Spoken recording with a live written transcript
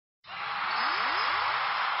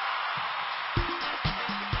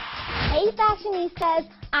Hey fashionistas,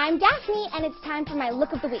 I'm Daphne and it's time for my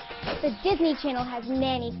look of the week. The Disney Channel has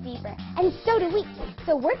nanny fever, and so do we.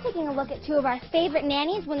 So we're taking a look at two of our favorite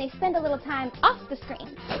nannies when they spend a little time off the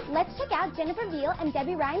screen. Let's check out Jennifer Veal and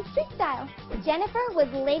Debbie Ryan's street style. Jennifer was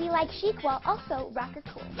ladylike chic while also rocker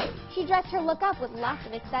cool. She dressed her look up with lots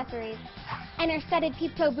of accessories. And her studded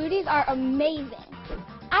peep-toe booties are amazing.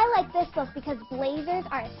 I like this look because blazers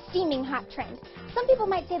are a steaming hot trend. Some people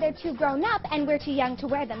might say they're too grown up and we're too young to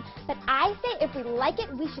wear them, but I say if we like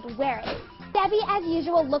it, we should wear it. Debbie, as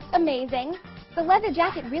usual, looks amazing. The leather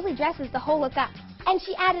jacket really dresses the whole look up. And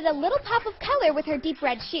she added a little pop of color with her deep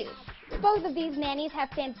red shoes. Both of these nannies have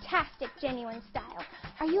fantastic, genuine style.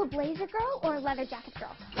 Are you a blazer girl or a leather jacket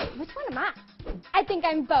girl? Which one am I? I think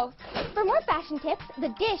I'm both. For more fashion tips, the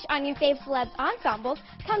dish on your fave celebs ensembles,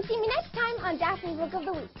 come see me next time on Daphne's Look of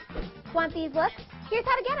the Week. Want these looks? Here's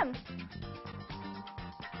how to get them.